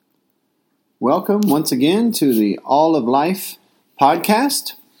Welcome once again to the All of Life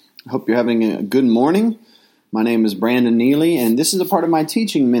podcast. I hope you're having a good morning. My name is Brandon Neely, and this is a part of my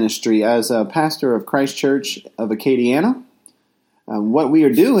teaching ministry as a pastor of Christ Church of Acadiana. What we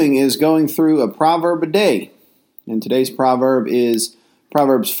are doing is going through a proverb a day, and today's proverb is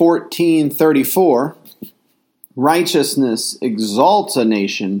Proverbs 14:34. Righteousness exalts a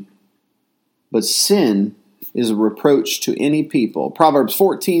nation, but sin is a reproach to any people. Proverbs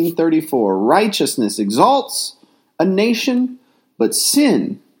 14:34. Righteousness exalts a nation, but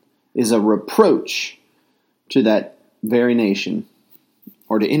sin is a reproach to that very nation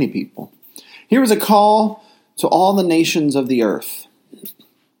or to any people. Here is a call to all the nations of the earth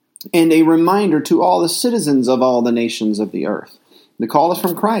and a reminder to all the citizens of all the nations of the earth. The call is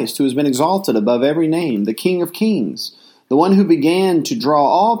from Christ, who has been exalted above every name, the King of kings, the one who began to draw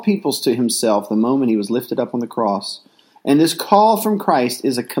all peoples to himself the moment he was lifted up on the cross. And this call from Christ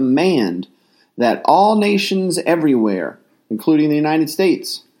is a command that all nations everywhere, including the United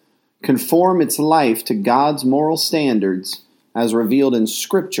States, conform its life to God's moral standards as revealed in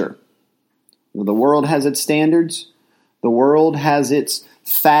Scripture. The world has its standards. The world has its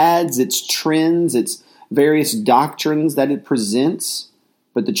fads, its trends, its various doctrines that it presents.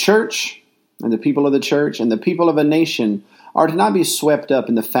 But the church and the people of the church and the people of a nation are to not be swept up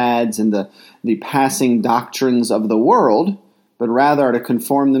in the fads and the passing doctrines of the world, but rather are to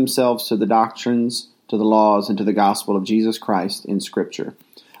conform themselves to the doctrines, to the laws, and to the gospel of Jesus Christ in Scripture.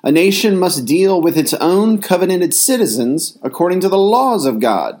 A nation must deal with its own covenanted citizens according to the laws of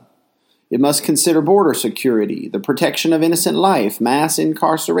God. It must consider border security, the protection of innocent life, mass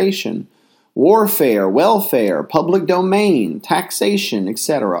incarceration, warfare, welfare, public domain, taxation,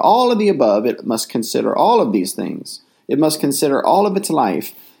 etc. All of the above, it must consider all of these things. It must consider all of its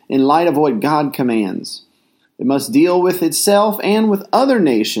life in light of what God commands. It must deal with itself and with other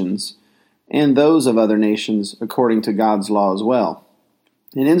nations and those of other nations according to God's law as well.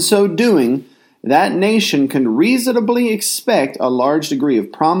 And in so doing, that nation can reasonably expect a large degree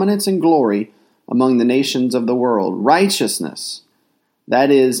of prominence and glory among the nations of the world. Righteousness,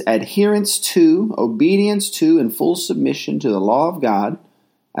 that is, adherence to, obedience to, and full submission to the law of God,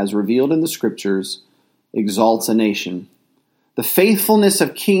 as revealed in the Scriptures, exalts a nation. The faithfulness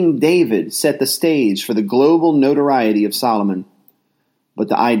of King David set the stage for the global notoriety of Solomon. But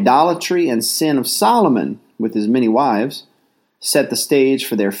the idolatry and sin of Solomon, with his many wives, set the stage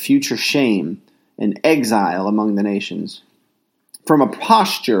for their future shame and exile among the nations. From a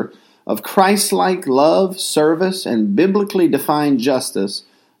posture of Christ-like love, service, and biblically defined justice,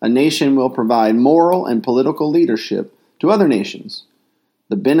 a nation will provide moral and political leadership to other nations.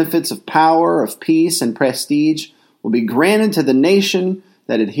 The benefits of power, of peace, and prestige will be granted to the nation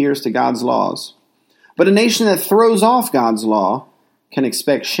that adheres to God's laws. But a nation that throws off God's law can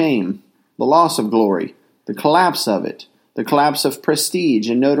expect shame, the loss of glory, the collapse of it, the collapse of prestige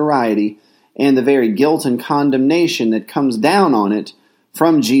and notoriety, and the very guilt and condemnation that comes down on it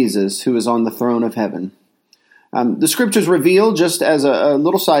from Jesus, who is on the throne of heaven. The Scriptures reveal, just as a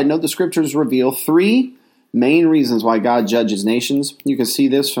little side note, the Scriptures reveal three main reasons why God judges nations. You can see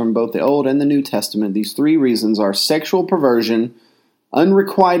this from both the Old and the New Testament. These three reasons are sexual perversion,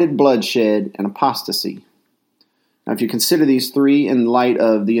 unrequited bloodshed, and apostasy. Now, if you consider these three in light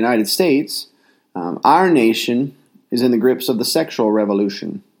of the United States, our nation is in the grips of the sexual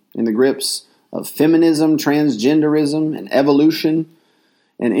revolution, in the grips of feminism, transgenderism, and evolution.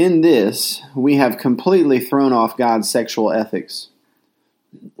 And in this, we have completely thrown off God's sexual ethics.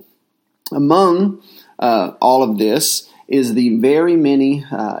 Among all of this is the very many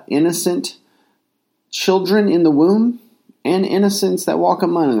innocent children in the womb and innocents that walk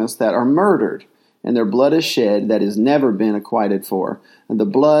among us that are murdered, and their blood is shed that has never been acquitted for. And the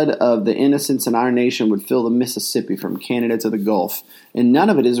blood of the innocents in our nation would fill the Mississippi from Canada to the Gulf, and none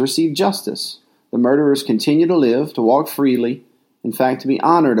of it has received justice. The murderers continue to live, to walk freely, in fact, to be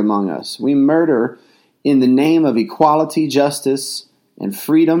honored among us. We murder in the name of equality, justice, and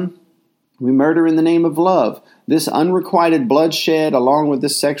freedom. We murder in the name of love. This unrequited bloodshed, along with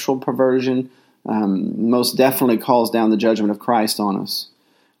this sexual perversion, most definitely calls down the judgment of Christ on us.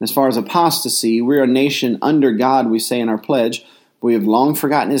 As far as apostasy, we're a nation under God, we say in our pledge, but we have long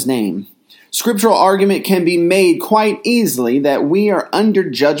forgotten His name. Scriptural argument can be made quite easily that we are under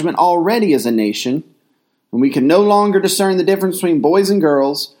judgment already as a nation, and we can no longer discern the difference between boys and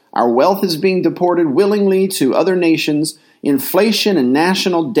girls. Our wealth is being deported willingly to other nations. Inflation and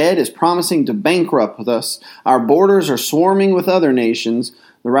national debt is promising to bankrupt us. Our borders are swarming with other nations.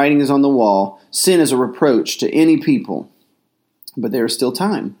 The writing is on the wall. Sin is a reproach to any people. But there is still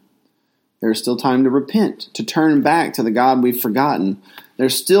time. There is still time to repent, to turn back to the God we've forgotten.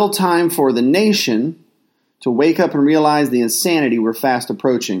 There's still time for the nation to wake up and realize the insanity we're fast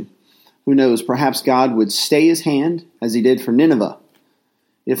approaching. Who knows, perhaps God would stay his hand as he did for Nineveh.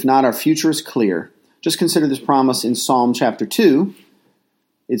 If not, our future is clear. Just consider this promise in Psalm chapter 2.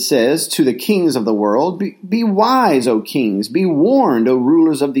 It says, to the kings of the world, be wise, O kings, be warned, O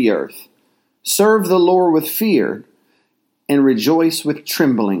rulers of the earth. Serve the Lord with fear and rejoice with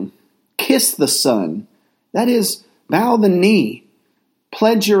trembling. Kiss the Son, that is, bow the knee.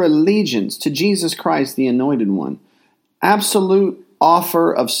 Pledge your allegiance to Jesus Christ, the Anointed One. Absolute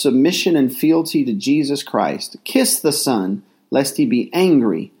offer of submission and fealty to Jesus Christ. Kiss the Son, lest he be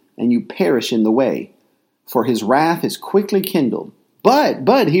angry and you perish in the way. For his wrath is quickly kindled.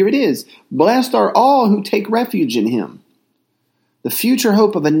 But, here it is, blessed are all who take refuge in him. The future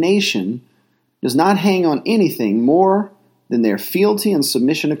hope of a nation does not hang on anything more than their fealty and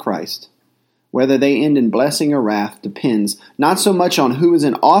submission to Christ. Whether they end in blessing or wrath depends not so much on who is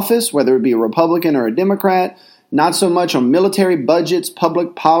in office, whether it be a Republican or a Democrat, not so much on military budgets,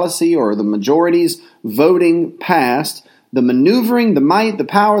 public policy, or the majorities voting past. The maneuvering, the might, the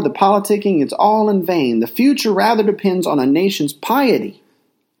power, the politicking, it's all in vain. The future rather depends on a nation's piety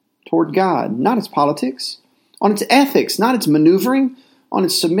toward God, not its politics, on its ethics, not its maneuvering, on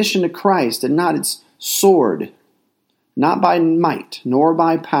its submission to Christ, and not its sword, not by might, nor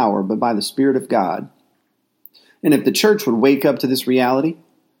by power, but by the Spirit of God. And if the church would wake up to this reality,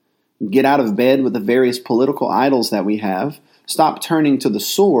 get out of bed with the various political idols that we have, stop turning to the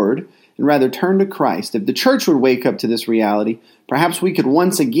sword, and rather turn to Christ. If the church would wake up to this reality, perhaps we could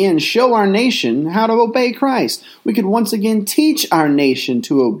once again show our nation how to obey Christ. We could once again teach our nation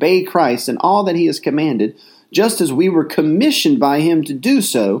to obey Christ and all that he has commanded, just as we were commissioned by him to do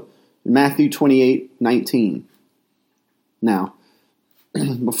so in Matthew 28:19. Now,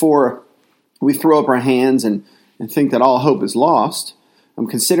 before we throw up our hands and think that all hope is lost, I'm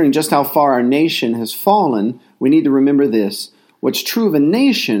considering just how far our nation has fallen. We need to remember this. What's true of a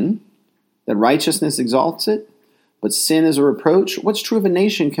nation, that righteousness exalts it, but sin is a reproach. What's true of a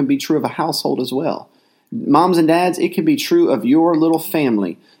nation can be true of a household as well. Moms and dads, it can be true of your little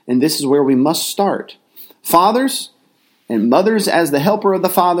family. And this is where we must start. Fathers and mothers as the helper of the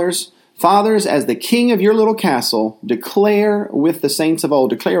fathers, fathers as the king of your little castle, declare with the saints of old,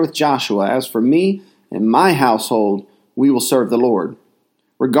 declare with Joshua, as for me and my household, we will serve the Lord.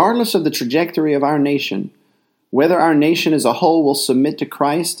 Regardless of the trajectory of our nation, whether our nation as a whole will submit to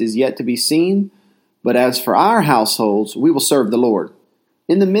Christ is yet to be seen, but as for our households, we will serve the Lord.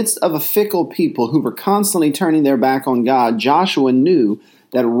 In the midst of a fickle people who were constantly turning their back on God, Joshua knew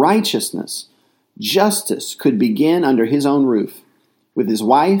that righteousness, justice could begin under his own roof, with his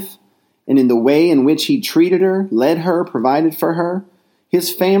wife, and in the way in which he treated her, led her, provided for her.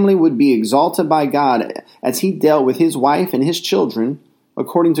 His family would be exalted by God as he dealt with his wife and his children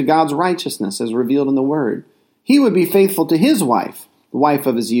according to God's righteousness as revealed in the Word. He would be faithful to his wife, the wife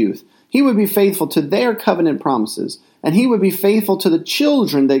of his youth. He would be faithful to their covenant promises, and he would be faithful to the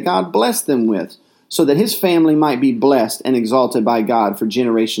children that God blessed them with, so that his family might be blessed and exalted by God for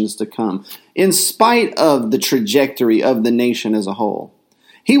generations to come, in spite of the trajectory of the nation as a whole.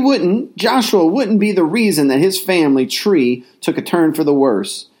 Joshua wouldn't be the reason that his family tree took a turn for the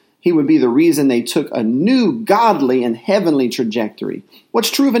worse. He would be the reason they took a new godly and heavenly trajectory. What's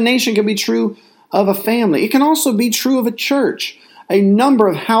true of a nation can be true of a family. It can also be true of a church. A number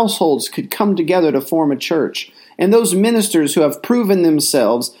of households could come together to form a church. And those ministers who have proven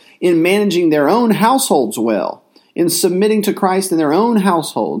themselves in managing their own households well, in submitting to Christ in their own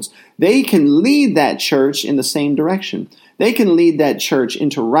households, they can lead that church in the same direction. They can lead that church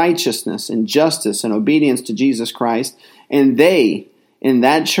into righteousness and justice and obedience to Jesus Christ. And they, in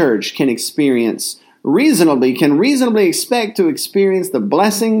that church, can reasonably expect to experience the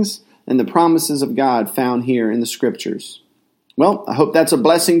blessings and the promises of God found here in the Scriptures. Well, I hope that's a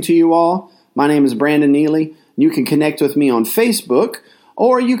blessing to you all. My name is Brandon Neely. You can connect with me on Facebook,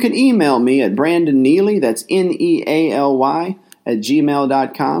 or you can email me at Brandon Neely, that's Nealy,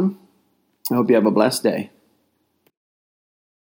 @gmail.com. I hope you have a blessed day.